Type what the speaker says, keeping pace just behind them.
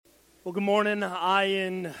Well, good morning. I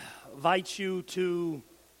invite you to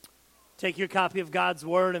take your copy of God's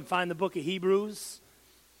Word and find the book of Hebrews.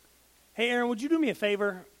 Hey, Aaron, would you do me a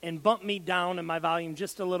favor and bump me down in my volume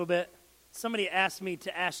just a little bit? Somebody asked me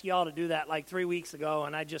to ask y'all to do that like 3 weeks ago,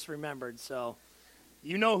 and I just remembered. So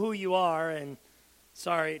you know who you are, and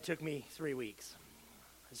sorry it took me 3 weeks.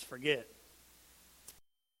 I just forget.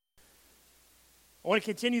 I want to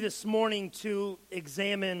continue this morning to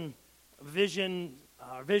examine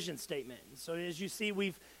our vision statement. So as you see,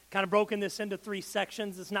 we've kind of broken this into 3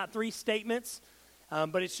 sections. It's not 3 statements,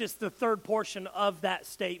 but it's just the third portion of that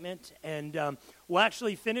statement. And we'll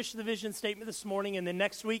actually finish the vision statement this morning, and then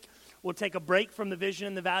next week we'll take a break from the vision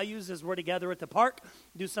and the values as we're together at the park,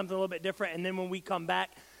 do something a little bit different. And then when we come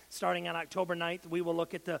back, starting on October 9th, we will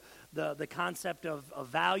look at the concept of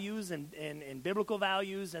values and biblical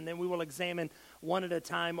values, and then we will examine one at a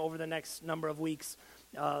time over the next number of weeks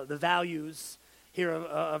the values here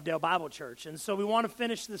of Dale Bible Church. And so we want to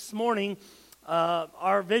finish this morning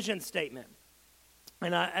our vision statement.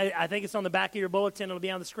 And I think it's on the back of your bulletin. It'll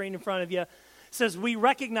be on the screen in front of you. It says, "We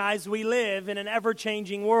recognize we live in an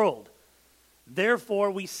ever-changing world.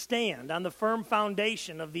 Therefore, we stand on the firm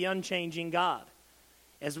foundation of the unchanging God.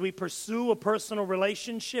 As we pursue a personal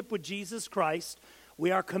relationship with Jesus Christ,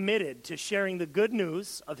 we are committed to sharing the good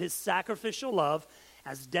news of his sacrificial love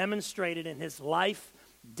as demonstrated in his life,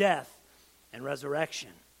 death, and resurrection."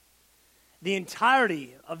 The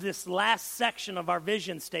entirety of this last section of our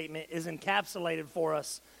vision statement is encapsulated for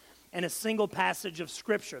us in a single passage of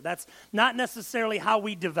Scripture. That's not necessarily how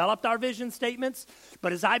we developed our vision statements,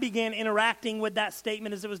 but as I began interacting with that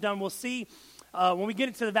statement as it was done, we'll see, when we get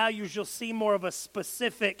into the values, you'll see more of a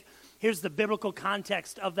specific, here's the biblical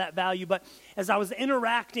context of that value. But as I was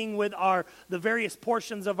interacting with the various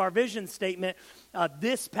portions of our vision statement,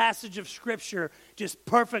 this passage of Scripture just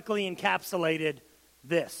perfectly encapsulated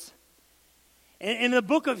this. In the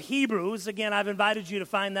book of Hebrews, again, I've invited you to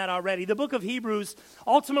find that already. The book of Hebrews,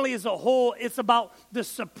 ultimately as a whole, it's about the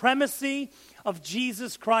supremacy of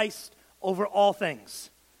Jesus Christ over all things.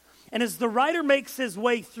 And as the writer makes his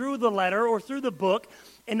way through the letter or through the book,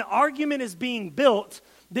 an argument is being built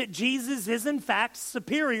that Jesus is in fact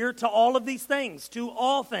superior to all of these things, to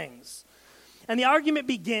all things. And the argument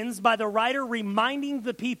begins by the writer reminding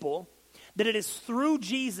the people that it is through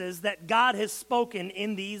Jesus that God has spoken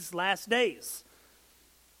in these last days.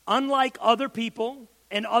 Unlike other people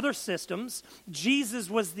and other systems, Jesus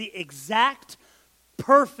was the exact,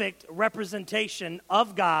 perfect representation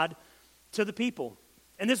of God to the people.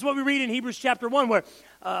 And this is what we read in Hebrews chapter 1, where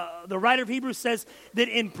the writer of Hebrews says that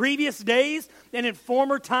in previous days and in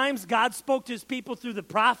former times, God spoke to his people through the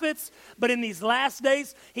prophets, but in these last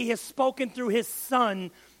days, he has spoken through his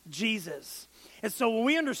Son, Jesus. And so when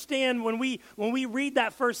we understand, when we read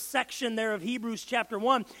that first section there of Hebrews chapter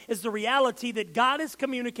 1, is the reality that God has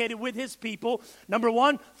communicated with his people, number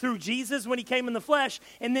one, through Jesus when he came in the flesh,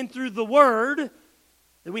 and then through the Word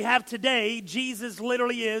that we have today. Jesus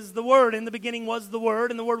literally is the Word. In the beginning was the Word,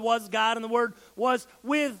 and the Word was God, and the Word was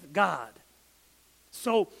with God.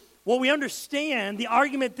 So what we understand, the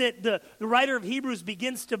argument that the writer of Hebrews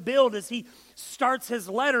begins to build as he starts his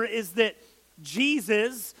letter is that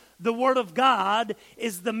Jesus, the Word of God,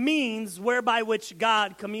 is the means whereby which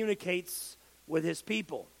God communicates with his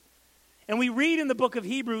people. And we read in the book of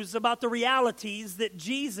Hebrews about the realities that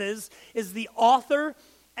Jesus is the author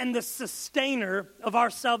and the sustainer of our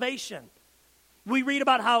salvation. We read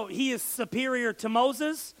about how he is superior to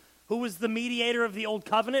Moses, who was the mediator of the Old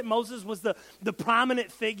Covenant. Moses was the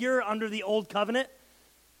prominent figure under the Old Covenant.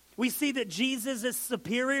 We see that Jesus is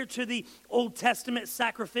superior to the Old Testament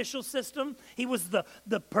sacrificial system. He was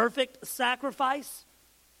the perfect sacrifice.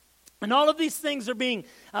 And all of these things are being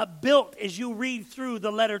built as you read through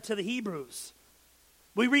the letter to the Hebrews.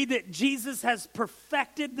 We read that Jesus has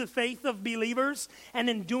perfected the faith of believers, and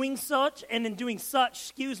in doing such, and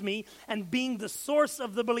being the source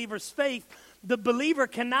of the believer's faith, the believer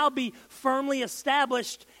can now be firmly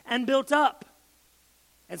established and built up.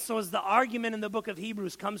 And so as the argument in the book of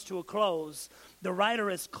Hebrews comes to a close, the writer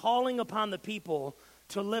is calling upon the people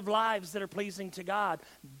to live lives that are pleasing to God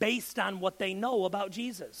based on what they know about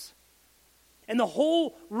Jesus. And the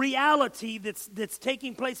whole reality that's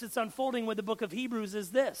taking place, that's unfolding with the book of Hebrews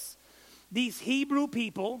is this. These Hebrew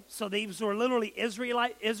people, so these were literally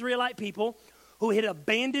Israelite people who had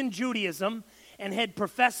abandoned Judaism and had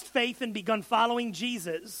professed faith and begun following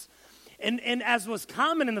Jesus. And as was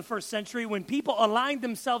common in the first century, when people aligned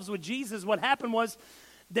themselves with Jesus, what happened was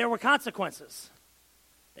there were consequences.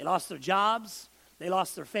 They lost their jobs, they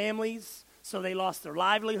lost their families, so they lost their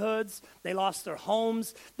livelihoods, they lost their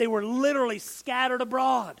homes. They were literally scattered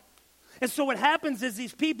abroad. And so what happens is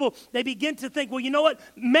these people, they begin to think, well, you know what?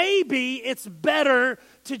 Maybe it's better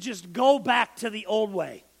to just go back to the old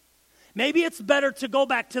way. Maybe it's better to go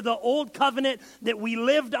back to the old covenant that we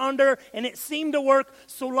lived under and it seemed to work,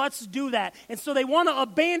 so let's do that. And so they want to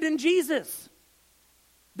abandon Jesus.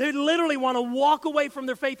 They literally want to walk away from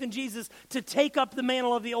their faith in Jesus to take up the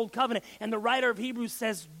mantle of the old covenant. And the writer of Hebrews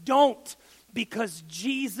says, don't, because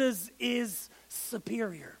Jesus is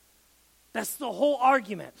superior. That's the whole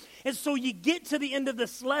argument. And so you get to the end of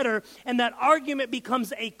this letter, and that argument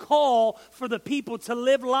becomes a call for the people to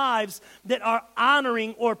live lives that are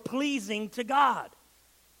honoring or pleasing to God.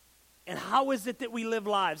 And how is it that we live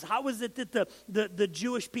lives? How is it that the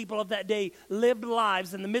Jewish people of that day lived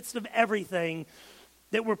lives in the midst of everything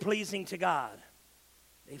that were pleasing to God?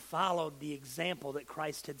 They followed the example that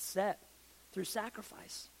Christ had set through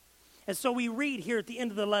sacrifice. And so we read here at the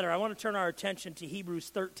end of the letter, I want to turn our attention to Hebrews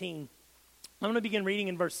 13. I'm going to begin reading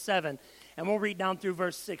in verse 7, and we'll read down through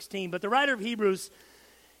verse 16. But the writer of Hebrews,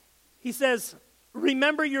 he says,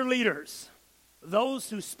 remember your leaders,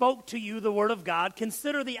 those who spoke to you the word of God.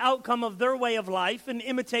 Consider the outcome of their way of life and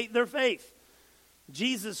imitate their faith.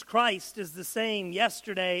 Jesus Christ is the same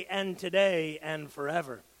yesterday and today and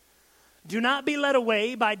forever. Do not be led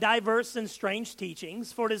away by diverse and strange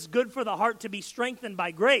teachings, for it is good for the heart to be strengthened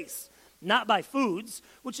by grace, not by foods,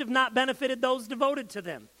 which have not benefited those devoted to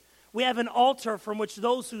them. We have an altar from which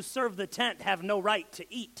those who serve the tent have no right to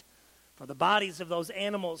eat. For the bodies of those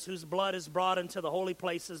animals whose blood is brought into the holy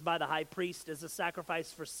places by the high priest as a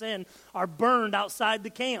sacrifice for sin are burned outside the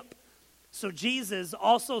camp. So Jesus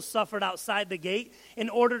also suffered outside the gate in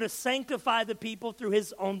order to sanctify the people through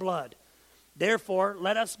his own blood. Therefore,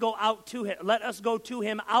 let us go to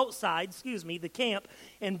him outside, the camp,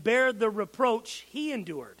 and bear the reproach he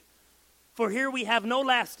endured. For here we have no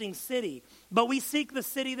lasting city, but we seek the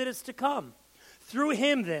city that is to come. Through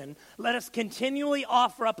him, then, let us continually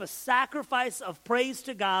offer up a sacrifice of praise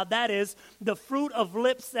to God, that is, the fruit of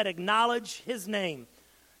lips that acknowledge his name.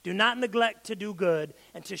 Do not neglect to do good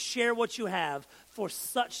and to share what you have, for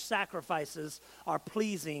such sacrifices are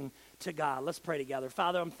pleasing to God. Let's pray together.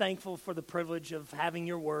 Father, I'm thankful for the privilege of having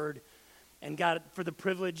your word, and God, for the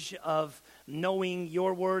privilege of knowing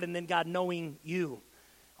your word, and then, God, knowing you.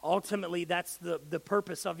 Ultimately, that's the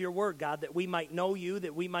purpose of your word, God, that we might know you,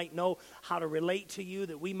 that we might know how to relate to you,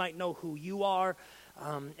 that we might know who you are,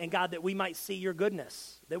 and God, that we might see your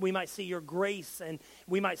goodness, that we might see your grace, and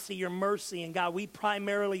we might see your mercy. And God, we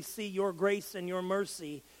primarily see your grace and your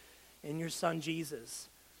mercy in your Son, Jesus.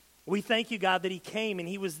 We thank you, God, that he came and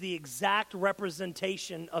he was the exact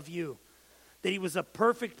representation of you, that he was a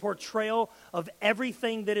perfect portrayal of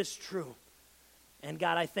everything that is true. And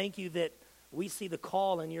God, I thank you that we see the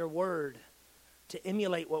call in your word to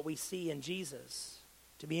emulate what we see in Jesus,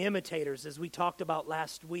 to be imitators, as we talked about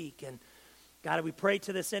last week. And God, we pray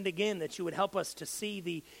to this end again that you would help us to see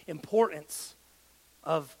the importance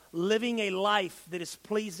of living a life that is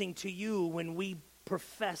pleasing to you when we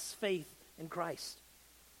profess faith in Christ.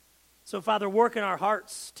 So, Father, work in our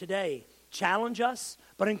hearts today. Challenge us,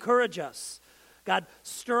 but encourage us. God,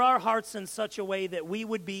 stir our hearts in such a way that we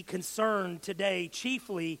would be concerned today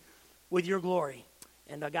chiefly with your glory.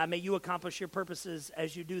 And God, may you accomplish your purposes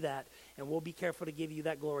as you do that. And we'll be careful to give you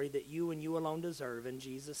that glory that you and you alone deserve. In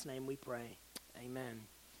Jesus' name we pray. Amen.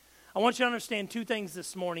 I want you to understand two things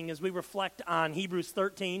this morning as we reflect on Hebrews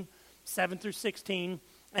 13, 7 through 16,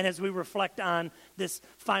 and as we reflect on this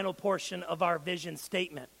final portion of our vision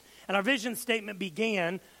statement. And our vision statement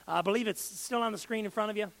began, I believe it's still on the screen in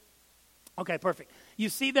front of you. Okay, perfect. You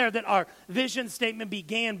see there that our vision statement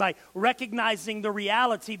began by recognizing the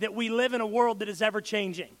reality that we live in a world that is ever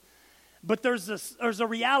changing. But there's a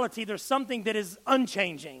reality, there's something that is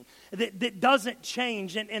unchanging, that doesn't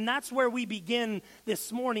change. And that's where we begin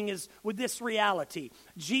this morning, is with this reality.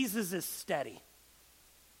 Jesus is steady.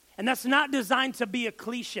 And that's not designed to be a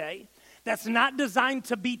cliche. That's not designed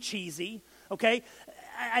to be cheesy, okay?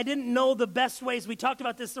 I didn't know the best ways. We talked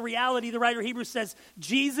about this. The reality, the writer of Hebrews says,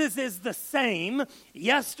 Jesus is the same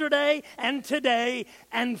yesterday and today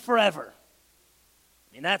and forever.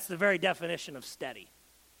 And that's the very definition of steady.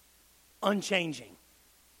 Unchanging.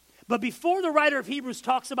 But before the writer of Hebrews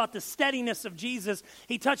talks about the steadiness of Jesus,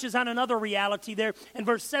 he touches on another reality there in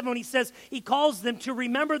verse 7 when he says he calls them to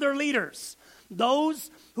remember their leaders,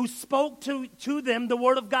 those who spoke to them the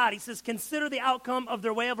word of God. He says, consider the outcome of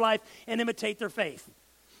their way of life and imitate their faith.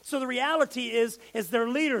 So the reality is their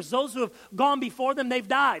leaders, those who have gone before them, they've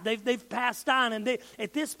died. They've passed on, and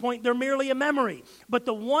at this point, they're merely a memory. But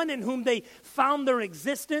the one in whom they found their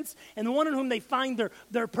existence and the one in whom they find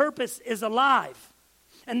their purpose is alive.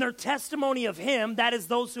 And their testimony of him, that is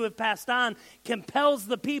those who have passed on, compels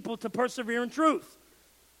the people to persevere in truth.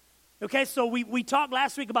 Okay, so we talked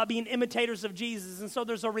last week about being imitators of Jesus, and so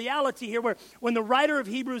there's a reality here where when the writer of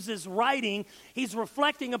Hebrews is writing, he's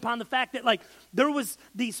reflecting upon the fact that there was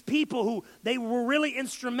these people who, they were really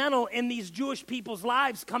instrumental in these Jewish people's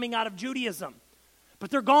lives coming out of Judaism. But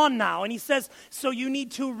they're gone now, and he says, so you need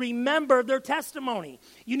to remember their testimony.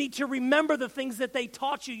 You need to remember the things that they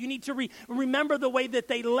taught you. You need to remember the way that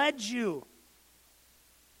they led you.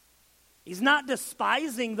 He's not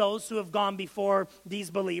despising those who have gone before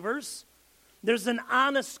these believers. There's an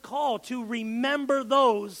honest call to remember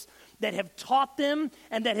those that have taught them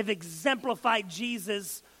and that have exemplified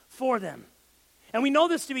Jesus for them. And we know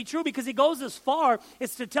this to be true because he goes as far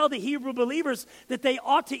as to tell the Hebrew believers that they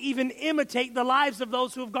ought to even imitate the lives of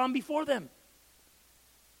those who have gone before them.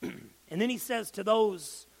 And then he says to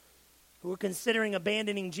those who are considering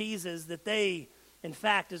abandoning Jesus that they, in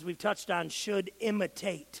fact, as we've touched on, should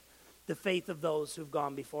imitate the faith of those who've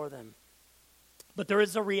gone before them. But there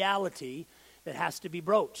is a reality that has to be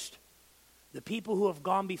broached. The people who have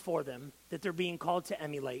gone before them, that they're being called to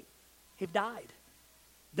emulate, have died.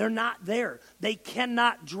 They're not there. They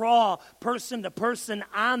cannot draw person to person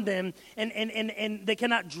on them, and they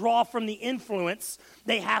cannot draw from the influence.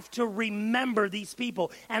 They have to remember these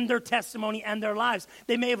people and their testimony and their lives.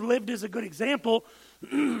 They may have lived as a good example.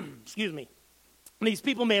 Excuse me. These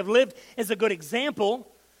people may have lived as a good example,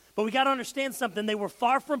 but we got to understand something. They were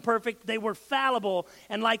far from perfect. They were fallible.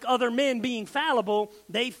 And like other men being fallible,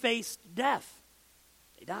 they faced death.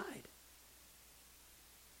 They died.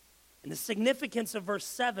 And the significance of verse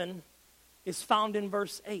 7 is found in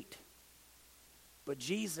verse 8. But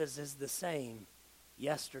Jesus is the same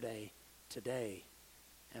yesterday, today,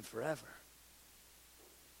 and forever.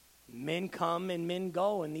 Men come and men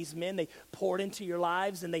go, and these men, they poured into your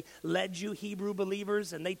lives, and they led you, Hebrew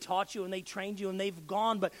believers, and they taught you, and they trained you, and they've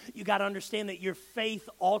gone, but you got to understand that your faith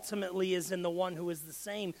ultimately is in the one who is the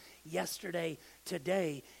same yesterday,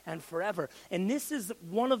 today, and forever. And this is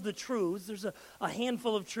one of the truths. There's a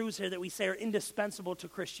handful of truths here that we say are indispensable to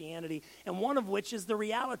Christianity, and one of which is the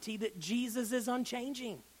reality that Jesus is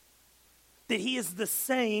unchanging, that he is the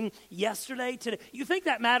same yesterday, today. You think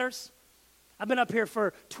that matters? I've been up here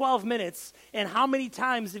for 12 minutes, and how many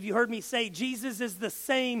times have you heard me say Jesus is the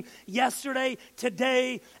same yesterday,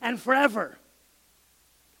 today, and forever?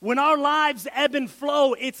 When our lives ebb and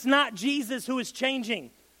flow, it's not Jesus who is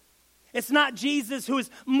changing. It's not Jesus who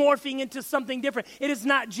is morphing into something different. It is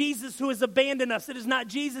not Jesus who has abandoned us. It is not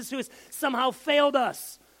Jesus who has somehow failed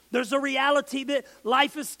us. There's a reality that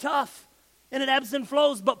life is tough. And it ebbs and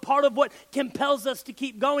flows, but part of what compels us to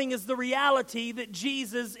keep going is the reality that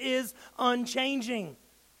Jesus is unchanging.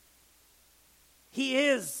 He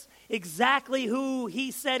is exactly who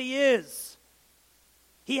he said he is.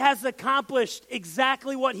 He has accomplished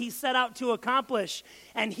exactly what he set out to accomplish,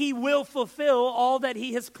 and he will fulfill all that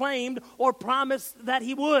he has claimed or promised that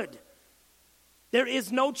he would. There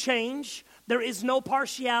is no change, there is no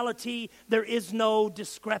partiality, there is no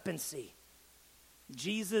discrepancy.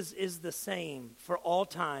 Jesus is the same for all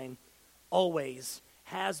time, always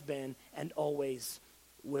has been, and always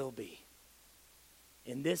will be.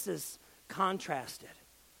 And this is contrasted,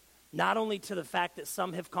 not only to the fact that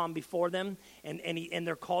some have come before them, and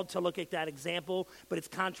they're called to look at that example, but it's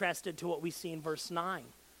contrasted to what we see in verse 9.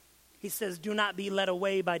 He says, do not be led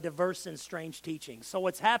away by diverse and strange teachings. So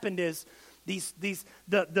what's happened is these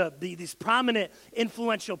prominent,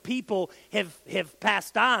 influential people have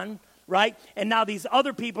passed on, right? And now these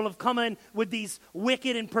other people have come in with these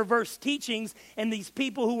wicked and perverse teachings, and these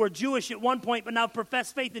people who were Jewish at one point but now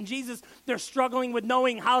profess faith in Jesus, they're struggling with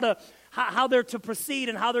knowing how they're to proceed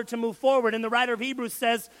and how they're to move forward. And the writer of Hebrews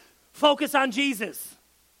says, focus on Jesus,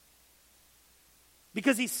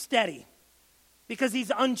 because he's steady, because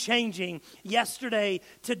he's unchanging yesterday,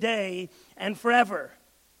 today, and forever.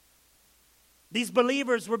 These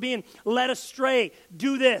believers were being led astray.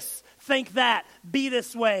 Do this, think that, be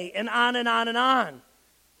this way, and on and on and on.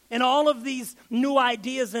 And all of these new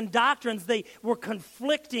ideas and doctrines, they were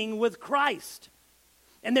conflicting with Christ.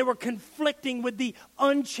 And they were conflicting with the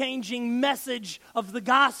unchanging message of the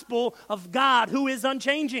gospel of God, who is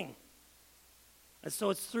unchanging. And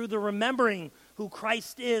so it's through the remembering who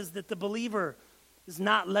Christ is that the believer is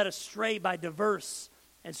not led astray by diverse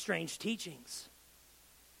and strange teachings.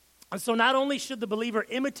 And so not only should the believer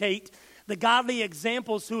imitate the godly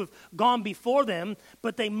examples who have gone before them,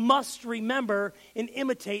 but they must remember and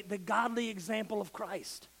imitate the godly example of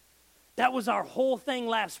Christ. That was our whole thing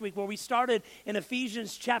last week, where we started in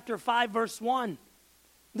Ephesians chapter 5, verse 1.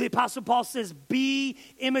 The Apostle Paul says, be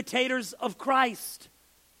imitators of Christ.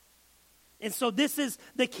 And so this is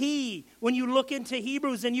the key when you look into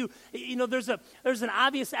Hebrews, and you know there's an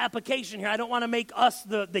obvious application here. I don't want to make us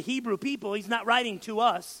the Hebrew people. He's not writing to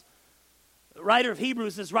us. The writer of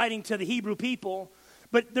Hebrews is writing to the Hebrew people.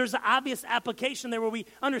 But there's an obvious application there where we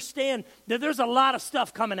understand that there's a lot of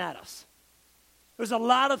stuff coming at us. There's a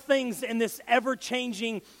lot of things in this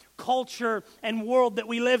ever-changing culture and world that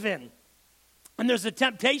we live in. And there's a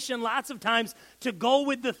temptation lots of times to go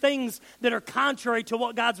with the things that are contrary to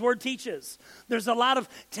what God's word teaches. There's a lot of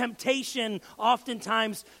temptation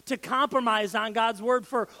oftentimes to compromise on God's word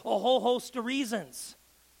for a whole host of reasons.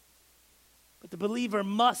 But the believer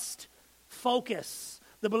must focus.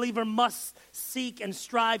 The believer must seek and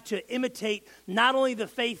strive to imitate not only the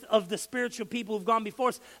faith of the spiritual people who've gone before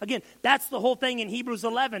us. Again, that's the whole thing in Hebrews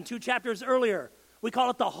 11, 2 chapters earlier. We call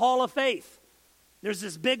it the Hall of Faith. There's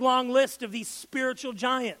this big, long list of these spiritual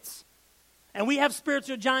giants. And we have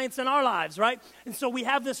spiritual giants in our lives, right? And so we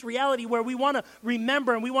have this reality where we want to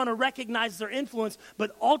remember and we want to recognize their influence,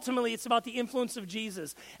 but ultimately it's about the influence of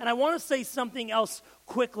Jesus. And I want to say something else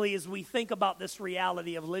quickly as we think about this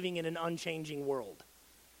reality of living in an unchanging world.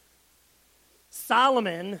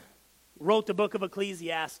 Solomon wrote the book of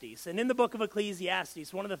Ecclesiastes. And in the book of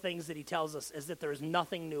Ecclesiastes, one of the things that he tells us is that there is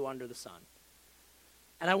nothing new under the sun.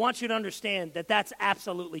 And I want you to understand that that's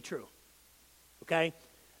absolutely true, okay?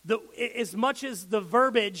 As much as the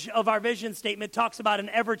verbiage of our vision statement talks about an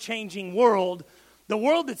ever-changing world, the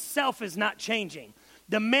world itself is not changing.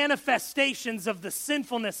 The manifestations of the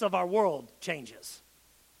sinfulness of our world changes.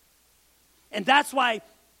 And that's why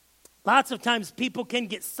lots of times people can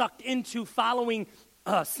get sucked into following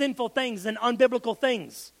sinful things and unbiblical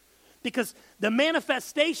things. Because the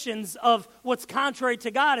manifestations of what's contrary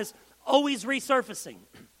to God is always resurfacing.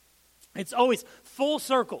 It's always full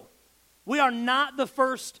circle. We are not the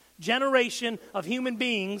first generation of human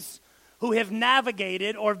beings who have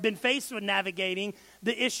navigated or have been faced with navigating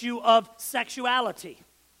the issue of sexuality.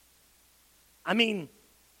 I mean,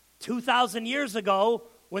 2,000 years ago,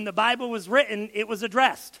 when the Bible was written, it was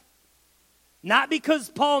addressed. Not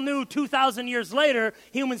because Paul knew 2,000 years later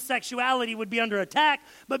human sexuality would be under attack,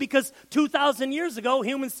 but because 2,000 years ago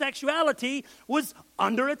human sexuality was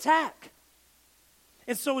under attack.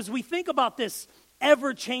 And so as we think about this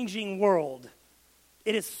ever-changing world,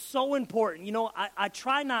 it is so important. You know, I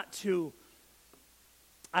try not to,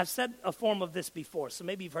 I've said a form of this before, so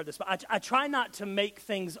maybe you've heard this, but I try not to make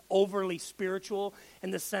things overly spiritual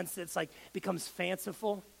in the sense that it's like becomes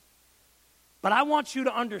fanciful. But I want you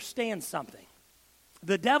to understand something.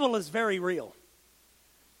 The devil is very real.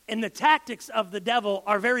 And the tactics of the devil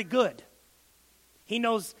are very good. He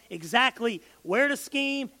knows exactly where to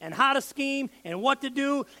scheme and how to scheme and what to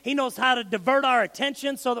do. He knows how to divert our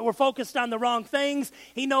attention so that we're focused on the wrong things.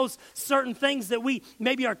 He knows certain things that we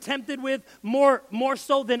maybe are tempted with more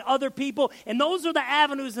so than other people. And those are the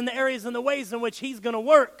avenues and the areas and the ways in which he's going to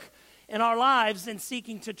work in our lives in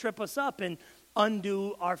seeking to trip us up and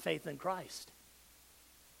undo our faith in Christ.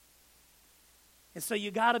 And so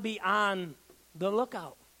you got to be on the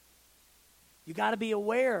lookout. You got to be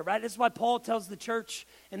aware, right? That's why Paul tells the church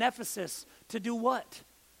in Ephesus to do what?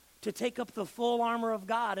 To take up the full armor of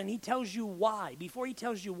God. And he tells you why. Before he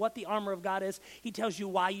tells you what the armor of God is, he tells you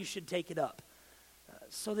why you should take it up.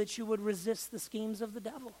 So that you would resist the schemes of the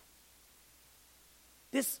devil.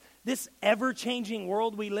 This ever-changing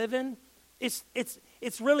world we live in,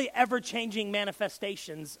 it's really ever-changing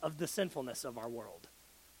manifestations of the sinfulness of our world.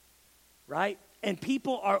 Right? And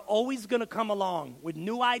people are always going to come along with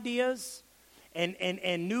new ideas and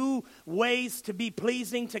new ways to be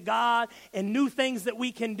pleasing to God and new things that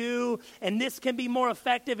we can do, and this can be more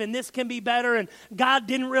effective and this can be better, and God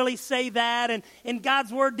didn't really say that, and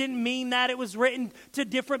God's word didn't mean that. It was written to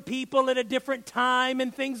different people at a different time,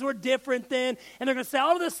 and things were different then, and they're going to say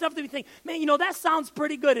all of this stuff that we think, man, you know, that sounds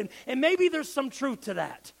pretty good, and maybe there's some truth to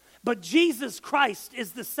that. But Jesus Christ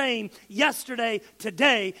is the same yesterday,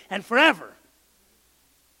 today, and forever.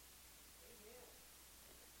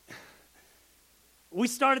 We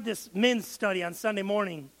started this men's study on Sunday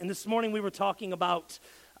morning, and this morning we were talking about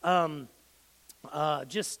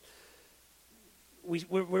we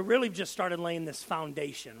really just started laying this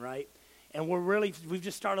foundation, right? And we've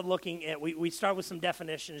just started looking at, we start with some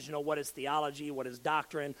definitions, you know, what is theology, what is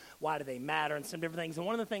doctrine, why do they matter, and some different things. And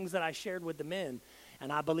one of the things that I shared with the men,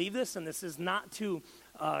 and I believe this, and this is not to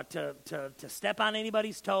step on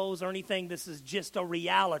anybody's toes or anything, this is just a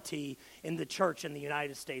reality in the church in the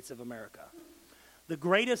United States of America. The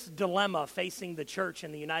greatest dilemma facing the church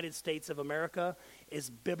in the United States of America is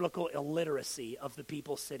biblical illiteracy of the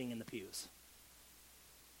people sitting in the pews.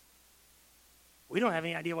 We don't have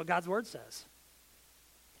any idea what God's word says.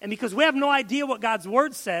 And because we have no idea what God's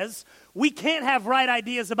word says, we can't have right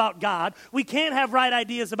ideas about God. We can't have right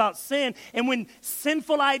ideas about sin. And when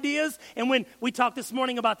sinful ideas, and when we talked this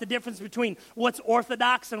morning about the difference between what's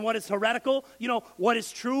orthodox and what is heretical, what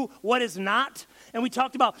is true, what is not. And we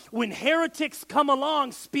talked about when heretics come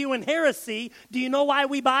along spewing heresy, do you know why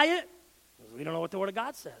we buy it? Because we don't know what the word of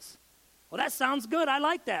God says. Well, that sounds good. I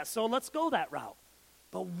like that. So let's go that route.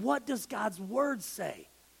 But what does God's word say?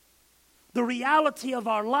 The reality of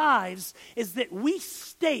our lives is that we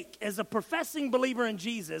stake, as a professing believer in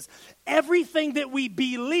Jesus, everything that we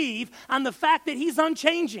believe on the fact that he's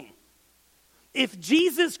unchanging. If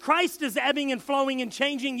Jesus Christ is ebbing and flowing and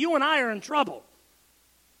changing, you and I are in trouble.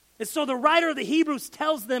 And so the writer of the Hebrews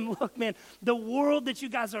tells them, look, man, the world that you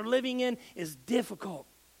guys are living in is difficult.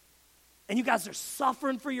 And you guys are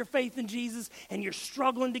suffering for your faith in Jesus, and you're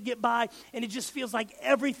struggling to get by, and it just feels like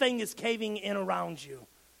everything is caving in around you.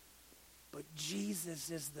 But Jesus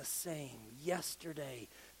is the same yesterday,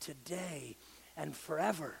 today, and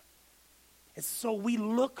forever. And so we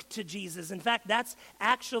look to Jesus. In fact, that's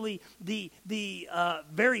actually the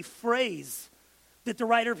very phrase that the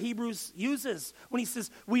writer of Hebrews uses when he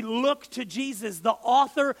says, we look to Jesus, the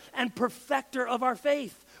author and perfecter of our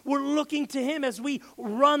faith. We're looking to him as we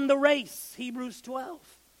run the race, Hebrews 12.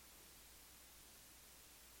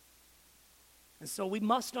 And so we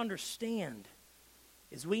must understand,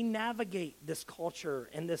 as we navigate this culture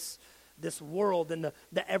and this world and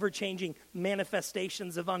the ever-changing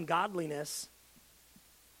manifestations of ungodliness,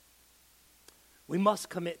 we must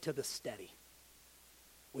commit to the steady.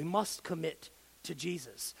 We must commit to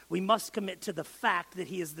Jesus. We must commit to the fact that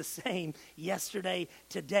he is the same yesterday,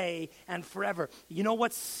 today, and forever. You know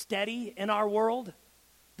what's steady in our world?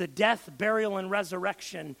 The death, burial, and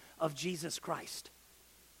resurrection of Jesus Christ.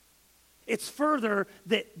 It's furthermore,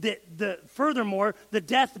 the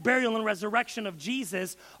death, burial, and resurrection of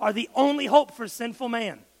Jesus are the only hope for sinful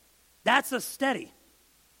man. That's a steady.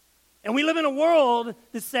 And we live in a world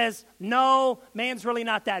that says, no, man's really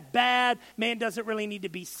not that bad. Man doesn't really need to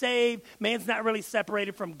be saved. Man's not really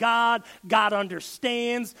separated from God. God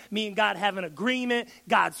understands. Me and God have an agreement.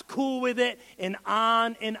 God's cool with it. And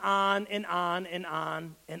on and on and on and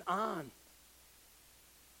on and on.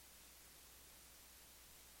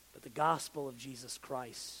 But the gospel of Jesus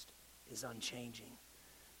Christ is unchanging,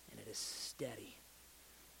 and it is steady.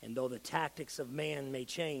 And though the tactics of man may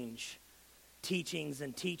change, teachings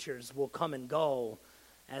and teachers will come and go,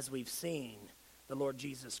 as we've seen. The Lord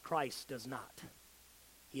Jesus Christ does not.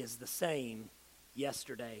 He is the same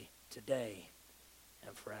yesterday, today,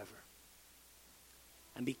 and forever.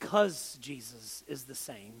 And because Jesus is the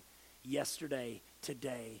same yesterday,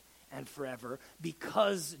 today, and forever,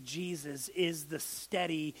 because Jesus is the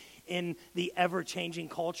steady in the ever-changing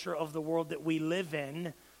culture of the world that we live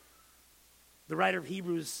in, the writer of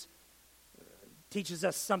Hebrews teaches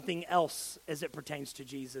us something else as it pertains to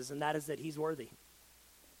Jesus, and that is that he's worthy.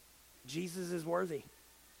 Jesus is worthy.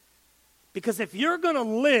 Because if you're going to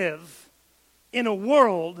live in a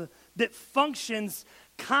world that functions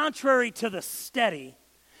contrary to the steady,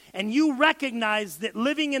 and you recognize that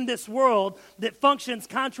living in this world that functions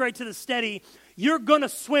contrary to the steady, you're going to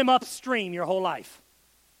swim upstream your whole life.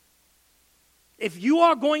 If you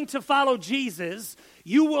are going to follow Jesus,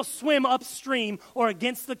 you will swim upstream or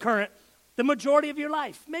against the current the majority of your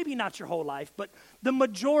life. Maybe not your whole life, but the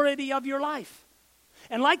majority of your life.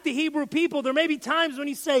 And like the Hebrew people, there may be times when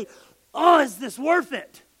you say, oh, is this worth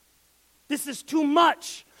it? This is too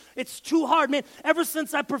much. It's too hard. Man, ever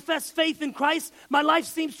since I professed faith in Christ, my life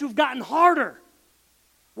seems to have gotten harder.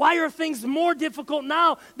 Why are things more difficult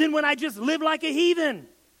now than when I just lived like a heathen?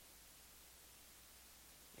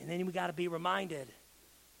 And then we got to be reminded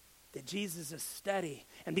that Jesus is steady.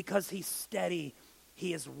 And because he's steady,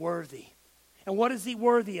 he is worthy. And what is he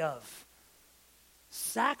worthy of?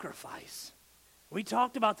 Sacrifice. We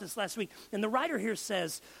talked about this last week. And the writer here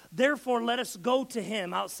says, therefore let us go to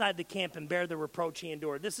him outside the camp and bear the reproach he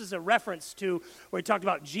endured. This is a reference to where he talked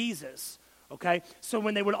about Jesus. Okay? So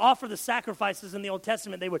when they would offer the sacrifices in the Old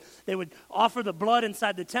Testament, they would offer the blood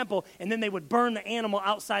inside the temple, and then they would burn the animal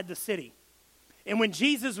outside the city. And when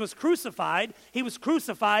Jesus was crucified, he was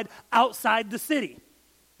crucified outside the city.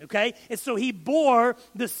 Okay? And so he bore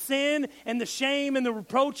the sin and the shame and the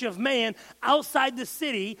reproach of man outside the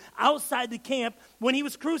city, outside the camp, when he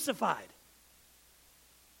was crucified.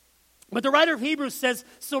 But the writer of Hebrews says,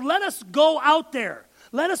 so let us go out there.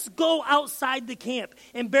 Let us go outside the camp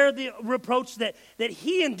and bear the reproach that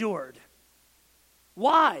he endured.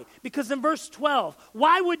 Why? Because in verse 12,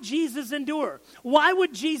 why would Jesus endure? Why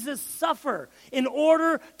would Jesus suffer? In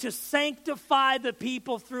order to sanctify the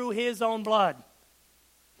people through his own blood.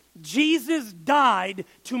 Jesus died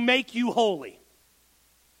to make you holy.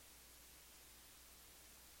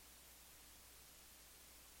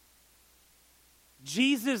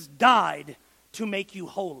 Jesus died to make you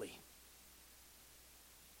holy.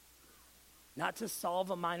 Not to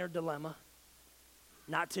solve a minor dilemma,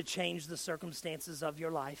 not to change the circumstances of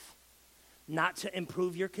your life, not to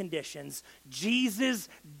improve your conditions. Jesus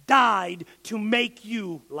died to make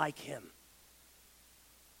you like him.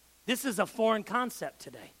 This is a foreign concept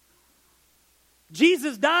today.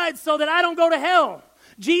 Jesus died so that I don't go to hell.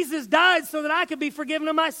 Jesus died so that I could be forgiven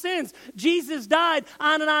of my sins. Jesus died,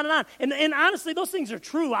 on and on and on. And honestly, those things are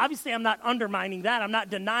true. Obviously, I'm not undermining that. I'm not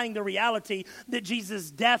denying the reality that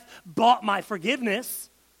Jesus' death bought my forgiveness.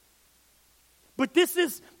 But this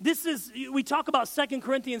is we talk about 2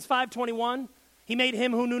 Corinthians 5:21. He made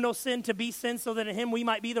him who knew no sin to be sin so that in him we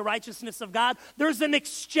might be the righteousness of God. There's an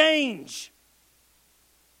exchange.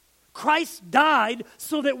 Christ died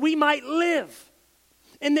so that we might live.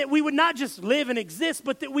 And that we would not just live and exist,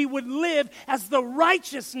 but that we would live as the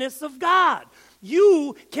righteousness of God.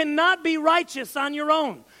 You cannot be righteous on your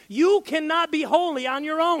own. You cannot be holy on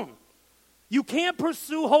your own. You can't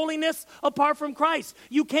pursue holiness apart from Christ.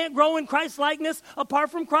 You can't grow in Christ-likeness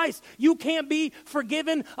apart from Christ. You can't be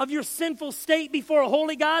forgiven of your sinful state before a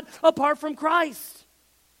holy God apart from Christ.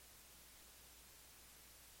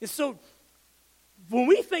 And so, when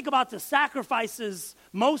we think about the sacrifices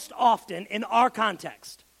most often in our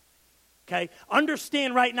context, okay,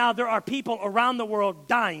 understand right now there are people around the world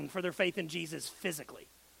dying for their faith in Jesus physically.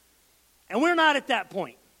 And we're not at that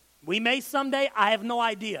point. We may someday, I have no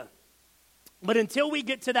idea. But until we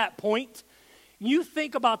get to that point, you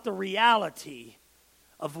think about the reality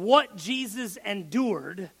of what Jesus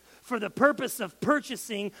endured for the purpose of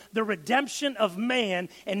purchasing the redemption of man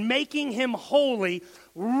and making him holy.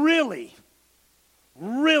 Really,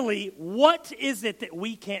 what is it that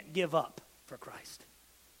we can't give up for Christ?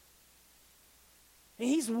 And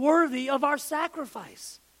he's worthy of our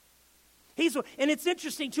sacrifice. And it's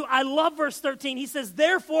interesting too, I love verse 13. He says,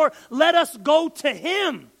 therefore, let us go to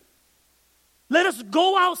him. Let us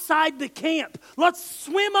go outside the camp. Let's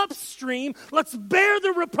swim upstream. Let's bear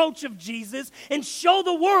the reproach of Jesus and show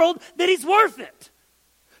the world that he's worth it.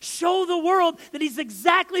 Show the world that he's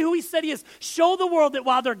exactly who he said he is. Show the world that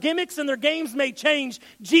while their gimmicks and their games may change,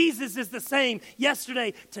 Jesus is the same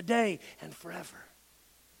yesterday, today, and forever.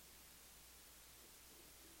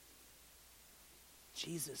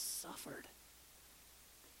 Jesus suffered.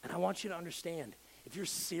 And I want you to understand, if you're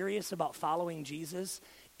serious about following Jesus,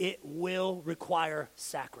 it will require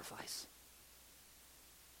sacrifice.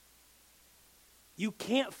 You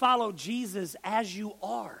can't follow Jesus as you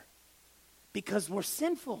are because we're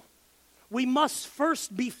sinful. We must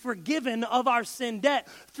first be forgiven of our sin debt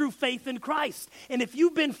through faith in Christ. And if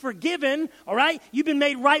you've been forgiven, all right, you've been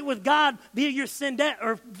made right with God via your sin debt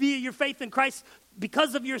or via your faith in Christ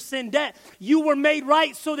because of your sin debt, you were made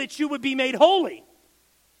right so that you would be made holy.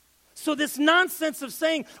 So this nonsense of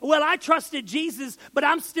saying, well, I trusted Jesus, but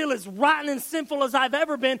I'm still as rotten and sinful as I've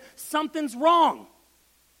ever been, something's wrong.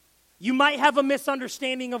 You might have a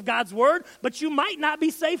misunderstanding of God's word, but you might not be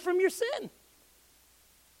saved from your sin.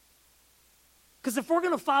 Because if we're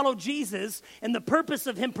going to follow Jesus and the purpose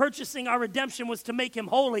of him purchasing our redemption was to make him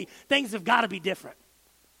holy, things have got to be different.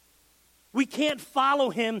 We can't follow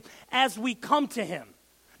him as we come to him.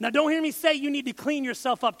 Now, don't hear me say you need to clean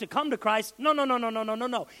yourself up to come to Christ.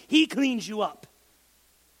 No. He cleans you up.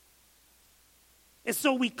 And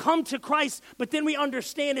so we come to Christ, but then we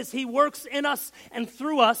understand as he works in us and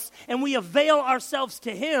through us, and we avail ourselves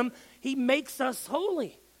to him, he makes us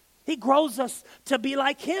holy. He grows us to be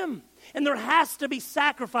like him. And there has to be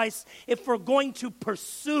sacrifice if we're going to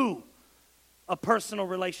pursue a personal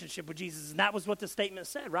relationship with Jesus. And that was what the statement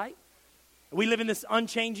said, right? We live in this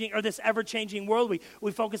unchanging or this ever-changing world.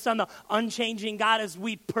 We focus on the unchanging God as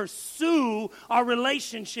we pursue our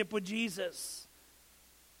relationship with Jesus.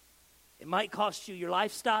 It might cost you your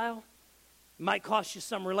lifestyle. It might cost you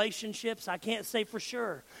some relationships. I can't say for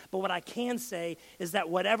sure. But what I can say is that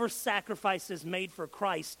whatever sacrifice is made for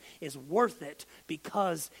Christ is worth it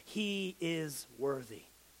because he is worthy.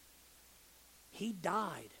 He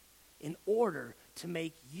died in order to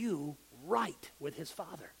make you right with his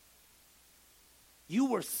Father. You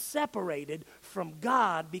were separated from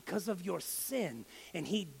God because of your sin, and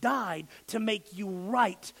he died to make you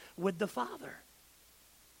right with the Father.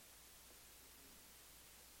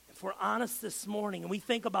 If we're honest this morning, and we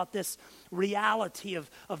think about this reality of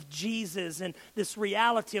Jesus and this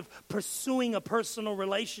reality of pursuing a personal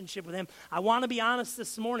relationship with him, I want to be honest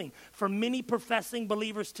this morning. For many professing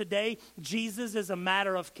believers today, Jesus is a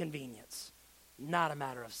matter of convenience, not a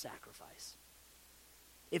matter of sacrifice.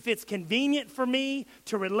 If it's convenient for me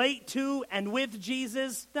to relate to and with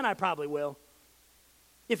Jesus, then I probably will.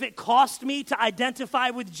 If it costs me to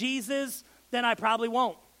identify with Jesus, then I probably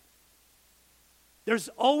won't. There's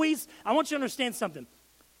always, I want you to understand something.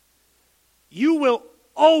 You will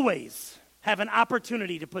always have an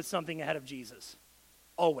opportunity to put something ahead of Jesus.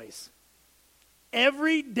 Always.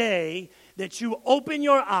 Every day that you open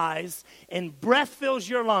your eyes and breath fills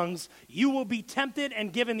your lungs, you will be tempted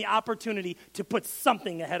and given the opportunity to put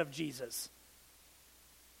something ahead of Jesus.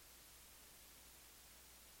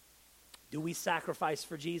 Do we sacrifice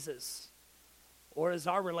for Jesus? Or is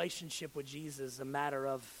our relationship with Jesus a matter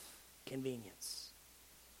of convenience?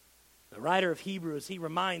 The writer of Hebrews, he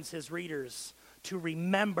reminds his readers to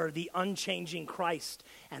remember the unchanging Christ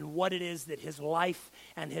and what it is that his life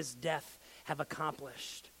and his death have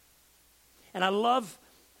accomplished. And I love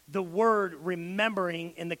the word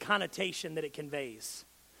remembering in the connotation that it conveys.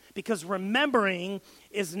 Because remembering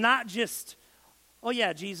is not just, oh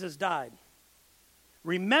yeah, Jesus died.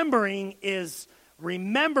 Remembering is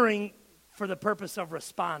remembering for the purpose of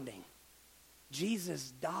responding.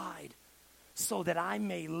 Jesus died so that I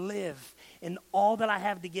may live, and all that I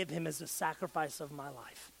have to give him is a sacrifice of my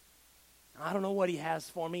life. I don't know what he has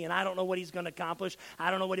for me, and I don't know what he's going to accomplish.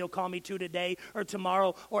 I don't know what he'll call me to today or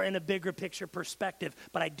tomorrow or in a bigger picture perspective,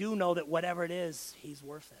 but I do know that whatever it is, he's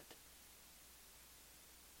worth it.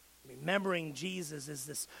 Remembering Jesus is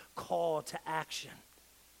this call to action.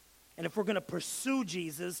 And if we're going to pursue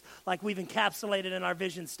Jesus, like we've encapsulated in our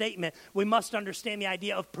vision statement, we must understand the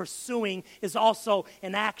idea of pursuing is also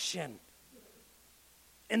an action.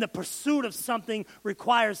 And the pursuit of something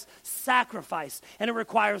requires sacrifice, and it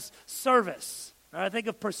requires service. When I think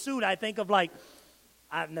of pursuit, I think of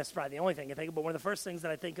that's probably the only thing I think of, but one of the first things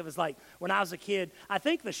that I think of is like when I was a kid, I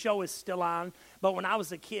think the show is still on, but when I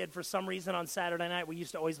was a kid, for some reason on Saturday night, we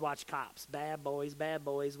used to always watch Cops. Bad boys,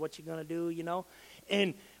 what you gonna do, you know?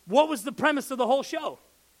 And what was the premise of the whole show?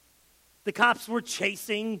 The cops were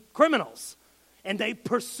chasing criminals. And they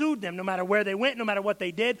pursued them no matter where they went, no matter what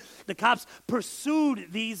they did. The cops pursued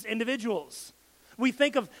these individuals. We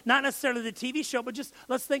think of not necessarily the TV show, but just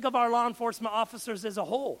let's think of our law enforcement officers as a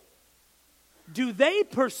whole. Do they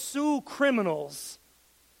pursue criminals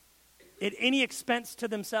at any expense to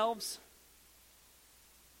themselves?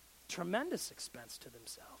 Tremendous expense to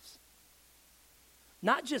themselves.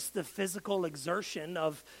 Not just the physical exertion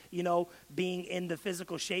of, being in the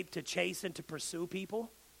physical shape to chase and to pursue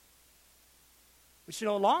people. But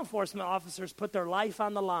law enforcement officers put their life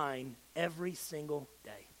on the line every single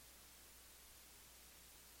day.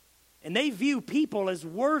 And they view people as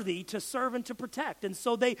worthy to serve and to protect. And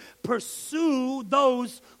so they pursue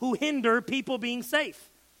those who hinder people being safe.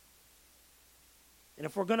 And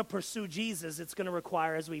if we're going to pursue Jesus, it's going to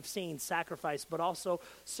require, as we've seen, sacrifice, but also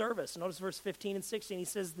service. Notice verse 15 and 16. He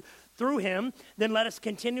says, through him, then let us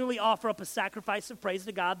continually offer up a sacrifice of praise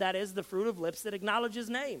to God, that is the fruit of lips that acknowledge his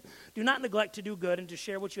name. Do not neglect to do good and to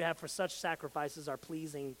share what you have, for such sacrifices are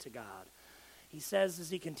pleasing to God. He says, as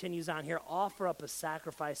he continues on here, offer up a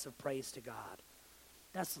sacrifice of praise to God.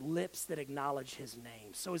 That's lips that acknowledge his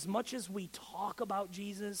name. So as much as we talk about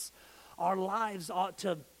Jesus, our lives ought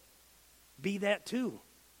to be that too.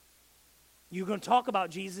 You're going to talk about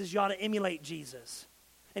Jesus, you ought to emulate Jesus.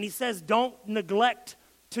 And he says, don't neglect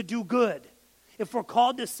to do good. If we're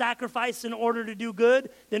called to sacrifice in order to do good,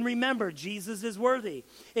 then remember, Jesus is worthy.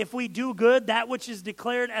 If we do good, that which is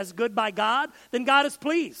declared as good by God, then God is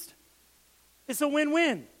pleased. It's a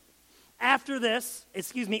win-win. And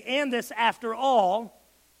this after all,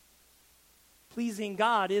 pleasing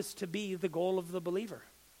God is to be the goal of the believer.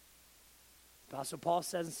 Apostle Paul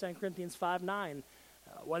says in 2 Corinthians 5:9,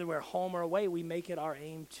 whether we're home or away, we make it our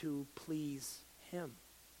aim to please him.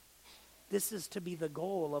 This is to be the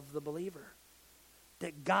goal of the believer,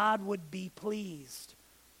 that God would be pleased.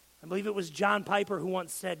 I believe it was John Piper who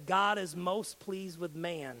once said, God is most pleased with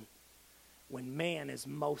man when man is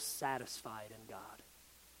most satisfied in God.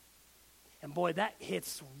 And boy, that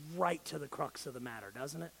hits right to the crux of the matter,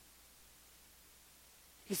 doesn't it?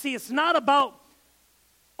 You see, it's not about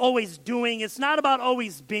always doing, it's not about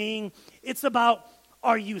always being, it's about,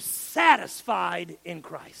 are you satisfied in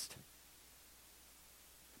Christ?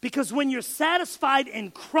 Because when you're satisfied in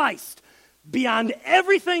Christ, beyond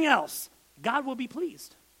everything else, God will be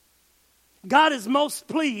pleased. God is most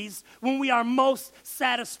pleased when we are most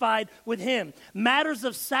satisfied with him. Matters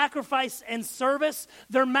of sacrifice and service,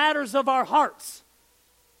 they're matters of our hearts.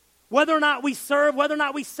 Whether or not we serve, whether or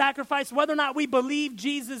not we sacrifice, whether or not we believe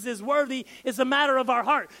Jesus is worthy is a matter of our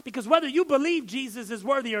heart. Because whether you believe Jesus is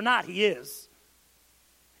worthy or not, he is.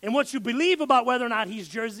 And what you believe about whether or not he's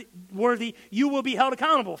worthy, you will be held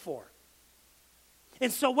accountable for.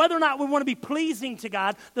 And so whether or not we want to be pleasing to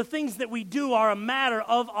God, the things that we do are a matter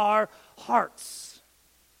of our hearts.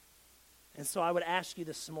 And so I would ask you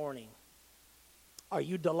this morning, are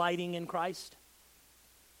you delighting in Christ?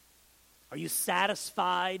 Are you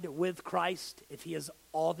satisfied with Christ if he is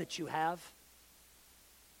all that you have?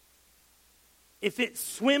 If it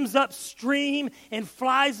swims upstream and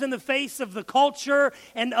flies in the face of the culture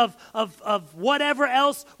and of whatever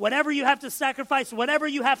else, whatever you have to sacrifice, whatever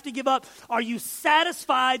you have to give up, are you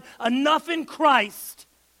satisfied enough in Christ?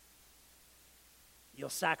 You'll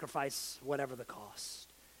sacrifice whatever the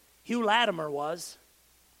cost. Hugh Latimer was.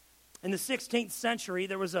 In the 16th century,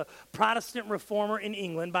 there was a Protestant reformer in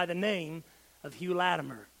England by the name of Hugh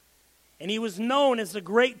Latimer. And he was known as a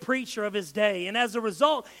great preacher of his day. And as a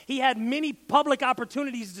result, he had many public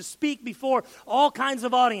opportunities to speak before all kinds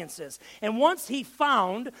of audiences. And once he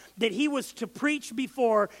found that he was to preach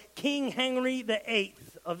before King Henry VIII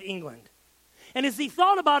of England. And as he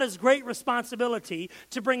thought about his great responsibility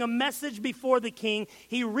to bring a message before the king,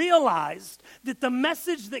 he realized that the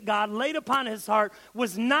message that God laid upon his heart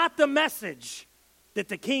was not the message that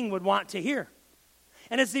the king would want to hear.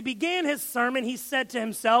 And as he began his sermon, he said to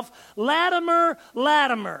himself, "Latimer,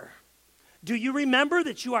 Latimer, do you remember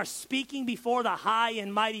that you are speaking before the high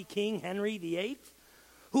and mighty King Henry VIII,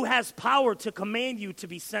 who has power to command you to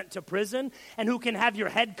be sent to prison and who can have your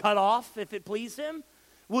head cut off if it please him?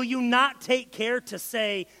 Will you not take care to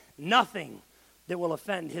say nothing that will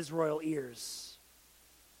offend his royal ears?"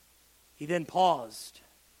 He then paused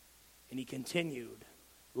and he continued,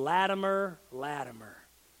 "Latimer, Latimer,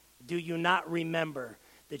 do you not remember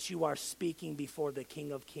that you are speaking before the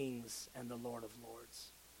King of Kings and the Lord of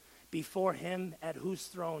Lords? Before him at whose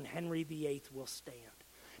throne Henry VIII will stand.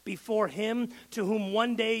 Before him to whom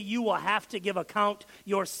one day you will have to give account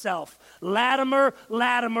yourself. Latimer,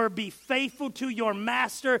 Latimer, be faithful to your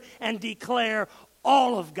master and declare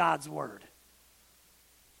all of God's word."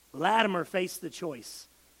 Latimer faced the choice.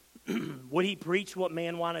 Would he preach what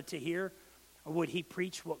man wanted to hear, or would he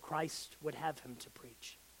preach what Christ would have him to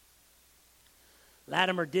preach?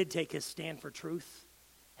 Latimer did take his stand for truth,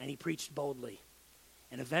 and he preached boldly.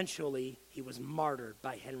 And eventually, he was martyred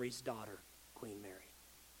by Henry's daughter, Queen Mary.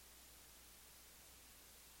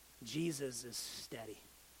 Jesus is steady,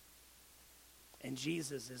 and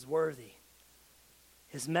Jesus is worthy.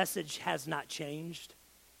 His message has not changed,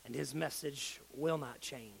 and his message will not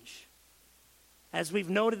change. As we've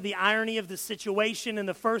noted, the irony of the situation in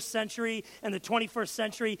the first century and the 21st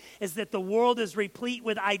century is that the world is replete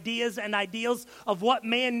with ideas and ideals of what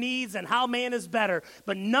man needs and how man is better.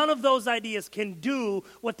 But none of those ideas can do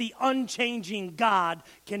what the unchanging God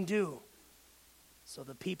can do. So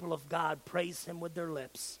the people of God praise him with their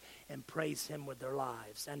lips and praise him with their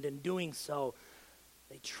lives. And in doing so,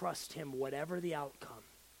 they trust him whatever the outcome.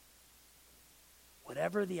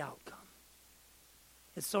 Whatever the outcome.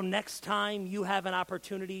 And so next time you have an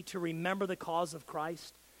opportunity to remember the cause of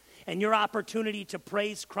Christ and your opportunity to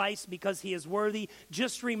praise Christ because he is worthy,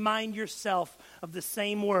 just remind yourself of the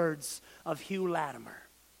same words of Hugh Latimer.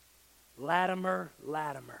 Latimer,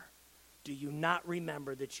 Latimer, do you not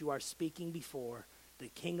remember that you are speaking before the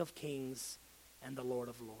King of Kings and the Lord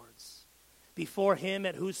of Lords? Before him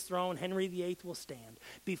at whose throne Henry VIII will stand.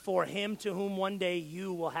 Before him to whom one day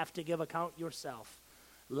you will have to give account yourself.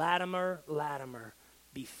 Latimer, Latimer,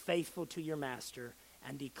 be faithful to your master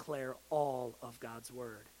and declare all of God's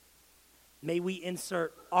word. May we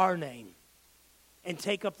insert our name and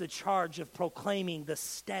take up the charge of proclaiming the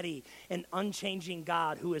steady and unchanging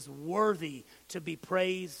God who is worthy to be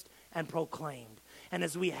praised and proclaimed. And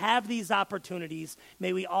as we have these opportunities,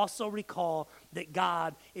 may we also recall that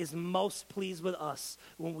God is most pleased with us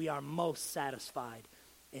when we are most satisfied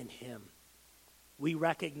in him. We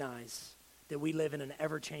recognize that we live in an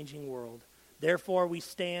ever-changing world. Therefore, we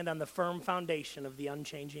stand on the firm foundation of the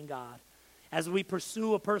unchanging God. As we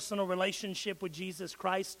pursue a personal relationship with Jesus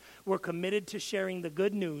Christ, we're committed to sharing the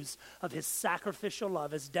good news of his sacrificial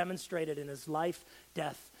love as demonstrated in his life,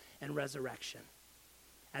 death, and resurrection.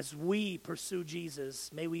 As we pursue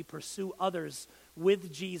Jesus, may we pursue others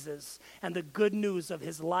with Jesus and the good news of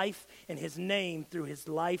his life and his name through his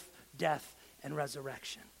life, death, and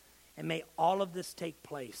resurrection. And may all of this take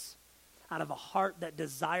place out of a heart that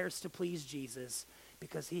desires to please Jesus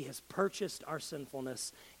because he has purchased our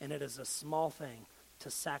sinfulness, and it is a small thing to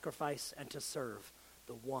sacrifice and to serve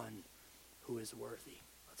the one who is worthy.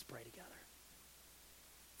 Let's pray together.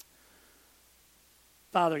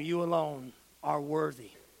 Father, you alone are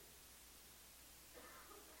worthy.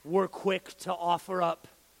 We're quick to offer up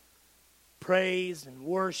praise and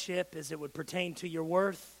worship as it would pertain to your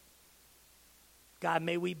worth. God,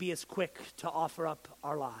 may we be as quick to offer up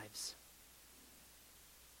our lives.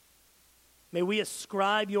 May we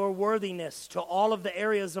ascribe your worthiness to all of the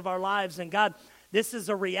areas of our lives. And God, this is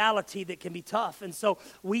a reality that can be tough. And so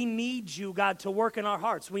we need you, God, to work in our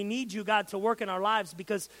hearts. We need you, God, to work in our lives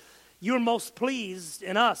because you're most pleased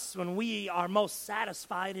in us when we are most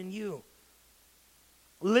satisfied in you.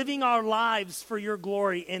 Living our lives for your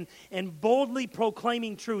glory and boldly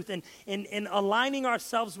proclaiming truth and aligning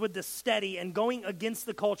ourselves with the steady and going against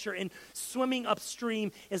the culture and swimming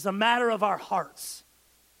upstream is a matter of our hearts.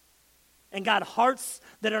 And God, hearts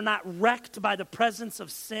that are not wrecked by the presence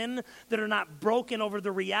of sin, that are not broken over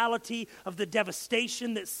the reality of the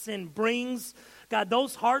devastation that sin brings, God,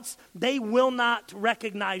 those hearts, they will not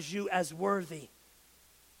recognize you as worthy.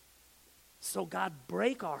 So God,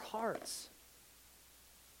 break our hearts.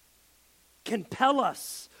 Compel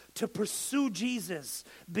us to pursue Jesus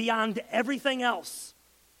beyond everything else.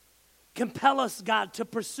 Compel us, God, to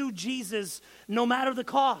pursue Jesus no matter the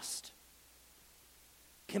cost.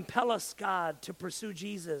 Compel us, God, to pursue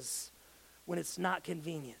Jesus when it's not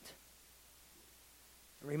convenient.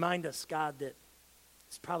 And remind us, God, that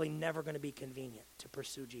it's probably never going to be convenient to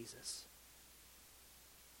pursue Jesus.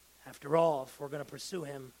 After all, if we're going to pursue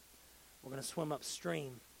him, we're going to swim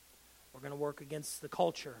upstream. We're going to work against the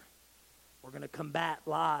culture. We're going to combat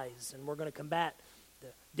lies, and we're going to combat the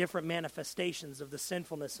different manifestations of the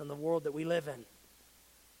sinfulness in the world that we live in.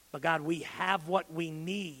 But God, we have what we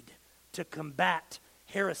need to combat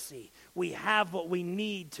heresy. We have what we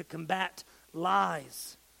need to combat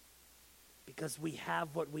lies because we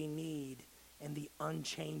have what we need in the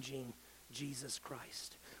unchanging Jesus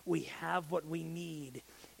Christ. We have what we need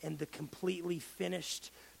in the completely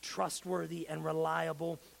finished, trustworthy, and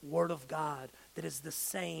reliable Word of God that is the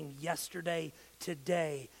same yesterday,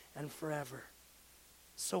 today, and forever.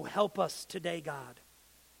 So help us today, God.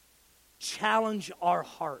 Challenge our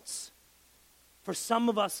hearts. For some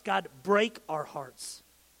of us, God, break our hearts.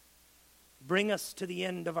 Bring us to the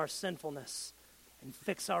end of our sinfulness and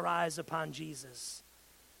fix our eyes upon Jesus.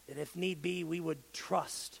 That if need be, we would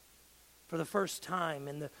trust for the first time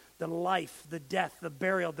in the life, the death, the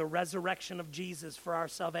burial, the resurrection of Jesus for our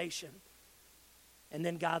salvation. And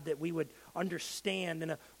then, God, that we would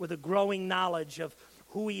understand with a growing knowledge of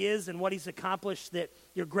who he is and what he's accomplished, that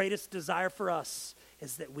your greatest desire for us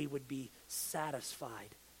is that we would be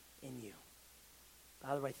satisfied in you.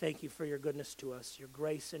 Father, I thank you for your goodness to us, your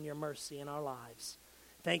grace and your mercy in our lives.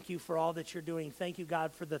 Thank you for all that you're doing. Thank you,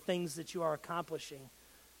 God, for the things that you are accomplishing.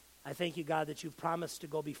 I thank you, God, that you've promised to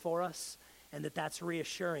go before us and that that's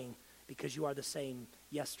reassuring because you are the same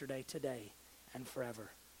yesterday, today, and forever.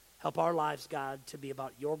 Help our lives, God, to be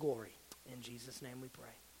about your glory. In Jesus' name we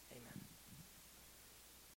pray.